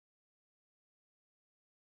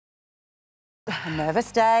A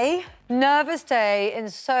nervous day. Nervous day in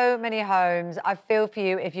so many homes. I feel for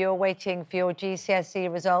you if you're waiting for your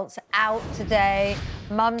GCSE results out today.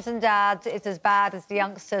 Mums and dads, it's as bad as the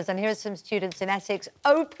youngsters. And here are some students in Essex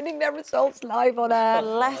opening their results live on air.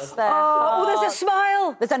 Bless their Oh, there's a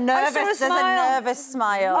smile. There's a nervous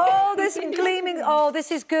smile. Oh, there's some gleaming. Oh,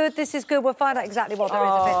 this is good. This is good. We'll find out exactly what there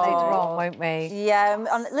is a bit later on, won't we? Yeah.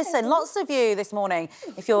 Listen, lots of you this morning,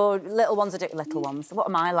 if your little ones are little ones, what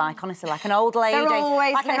am I like? Honestly, like an old lady. They're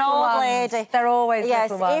always like an little old ones. lady. They're always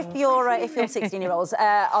yes. little ones. If your 16-year-olds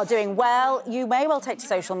are doing well, you may well take to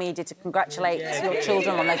social media to congratulate your children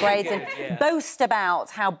on their grades and boast about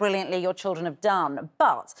how brilliantly your children have done.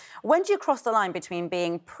 But when do you cross the line between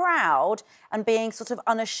being proud and being sort of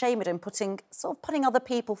unashamed and putting other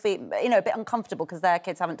people a bit uncomfortable because their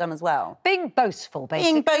kids haven't done as well? Being boastful,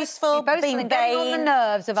 basically. Being boastful, being and vain, getting on the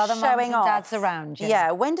nerves of other mums and dads off. around you.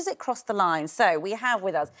 Yeah, when does it cross the line? So we have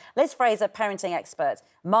with us Liz Fraser, parenting expert,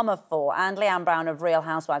 mum of 4, and Leanne Brown of Real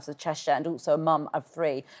Housewives of Cheshire, and also a mum of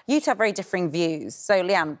 3. You two have very differing views. So,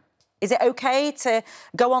 Leanne, is it OK to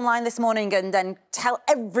go online this morning and then tell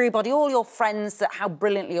everybody, all your friends, how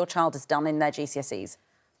brilliantly your child has done in their GCSEs?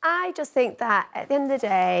 I just think that at the end of the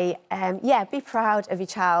day, yeah, be proud of your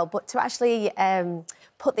child, but to actually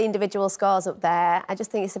put the individual scores up there, I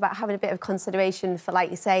just think it's about having a bit of consideration for,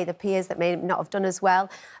 like you say, the peers that may not have done as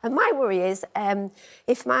well. And my worry is,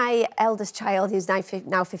 if my eldest child, who's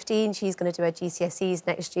now 15, she's going to do her GCSEs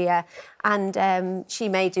next year, and she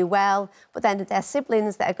may do well, but then their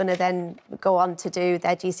siblings that are going to then go on to do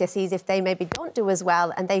their GCSEs, if they maybe don't do as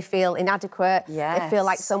well and they feel inadequate, they feel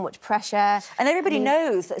like so much pressure. And everybody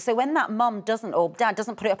knows, so when that mum doesn't or dad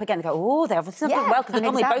doesn't put it up again, they go, oh, they're obviously not doing well because they're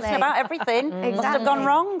normally boasting about everything. Must have gone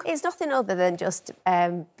wrong. It's nothing other than just,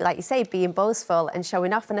 like you say, being boastful and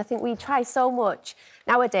showing off. And I think we try so much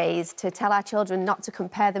nowadays to tell our children not to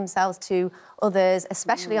compare themselves to others,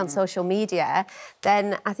 especially on social media.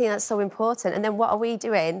 Then I think that's so important. And then what are we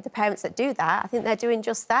doing? The parents that do that, I think they're doing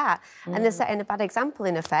just that. And they're setting a bad example,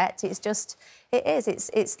 in effect. It's just,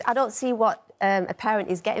 it's I don't see what a parent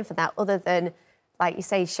is getting from that other than, like you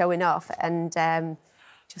say, showing off and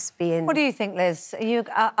just being... What do you think, Liz? Are you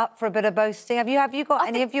up for a bit of boasting? Have you got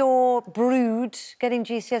any of your brood getting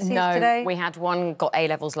GCSEs today? No, we had one got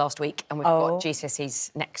A-levels last week and we've got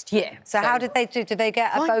GCSEs next year. So how did they do? Did they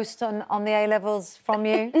get a boast on the A-levels from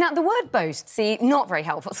you? Now, the word boast, see, not very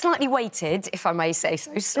helpful. Slightly weighted, if I may say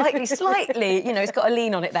so. Slightly, you know, it's got a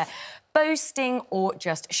lean on it there. Boasting or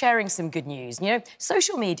just sharing some good news. You know,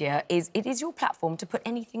 social media is your platform to put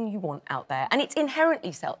anything you want out there, and it's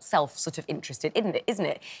inherently sort of interested, isn't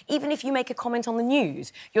it? Even if you make a comment on the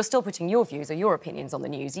news, you're still putting your views or your opinions on the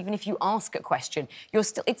news. Even if you ask a question,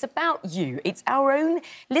 it's about you. It's our own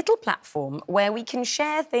little platform where we can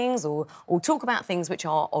share things or talk about things which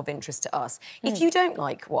are of interest to us. If you don't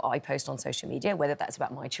like what I post on social media, whether that's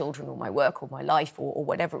about my children or my work or my life or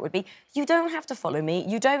whatever it would be, you don't have to follow me.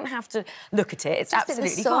 You don't have to look at it. It's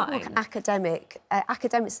absolutely fine. Academic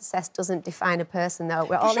success doesn't define a person, though.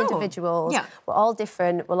 We're all individuals. Yeah. We're all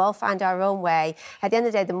different. We'll all find our own way. At the end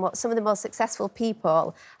of the day, some of the most successful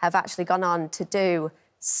people have actually gone on to do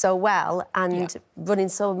so well and running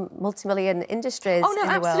so multi-million industries. Oh, no, in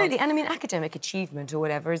the absolutely. world. And I mean, academic achievement or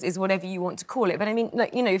whatever is whatever you want to call it. But I mean,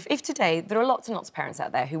 look, you know, if today there are lots and lots of parents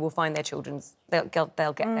out there who will find their children's, they'll get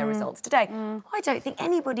their results today. I don't think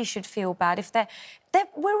anybody should feel bad if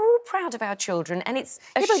we're all proud of our children, and it's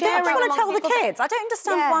a sharing. I want to tell the kids. I don't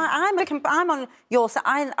understand why I'm on your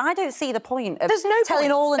side. I don't see the point of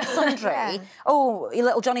telling all and sundry. Oh,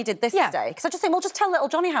 little Johnny did this today. Because I just think, well, just tell little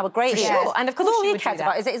Johnny how great he is. And of course, all he cares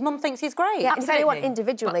about is that his mum thinks he's great. Yeah, if anyone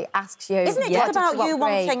individually asks you, isn't it just about you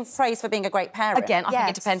wanting praise for being a great parent? Again, I think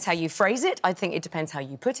it depends how you phrase it. I think it depends how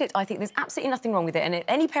you put it. I think there's absolutely nothing wrong with it. And if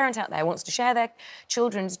any parent out there wants to share their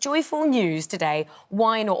children's joyful news today,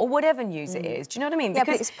 why not? Or whatever news it is. Do you know what I mean? Yeah,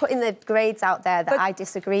 but it's putting the grades out there that I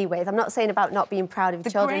disagree with. I'm not saying about not being proud of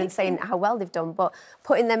the children and saying how well they've done, but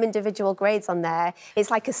putting them individual grades on there,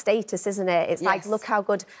 it's like a status, isn't it? It's like, look how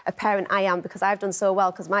good a parent I am because I've done so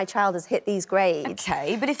well because my child has hit these grades.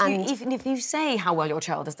 OK, but even if you say how well your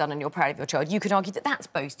child has done and you're proud of your child, you could argue that that's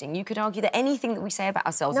boasting. You could argue that anything that we say about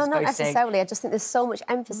ourselves is boasting. No, not necessarily. I just think there's so much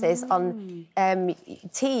emphasis on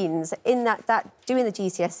teens in that doing the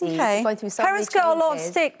GCSE, going through so many Parents get a lot of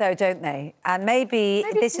stick, though, don't they? And maybe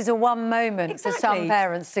this is a one moment for some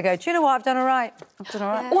parents to go, do you know what, I've done all right. I've done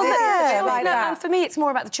all right. And for me, it's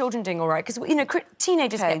more about the children doing all right, because, you know,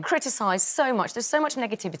 teenagers get criticised so much. There's so much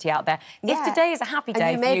negativity out there. If today is a happy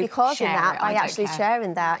day and you may be causing that by actually sharing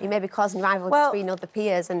sharing that. You may be causing rivalry between other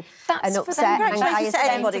peers and upset. Congratulations to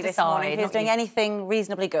anybody this morning who's doing anything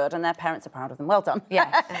reasonably good and their parents are proud of them. Well done.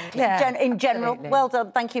 Yeah. In general, well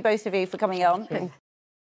done. Thank you both of you for coming on.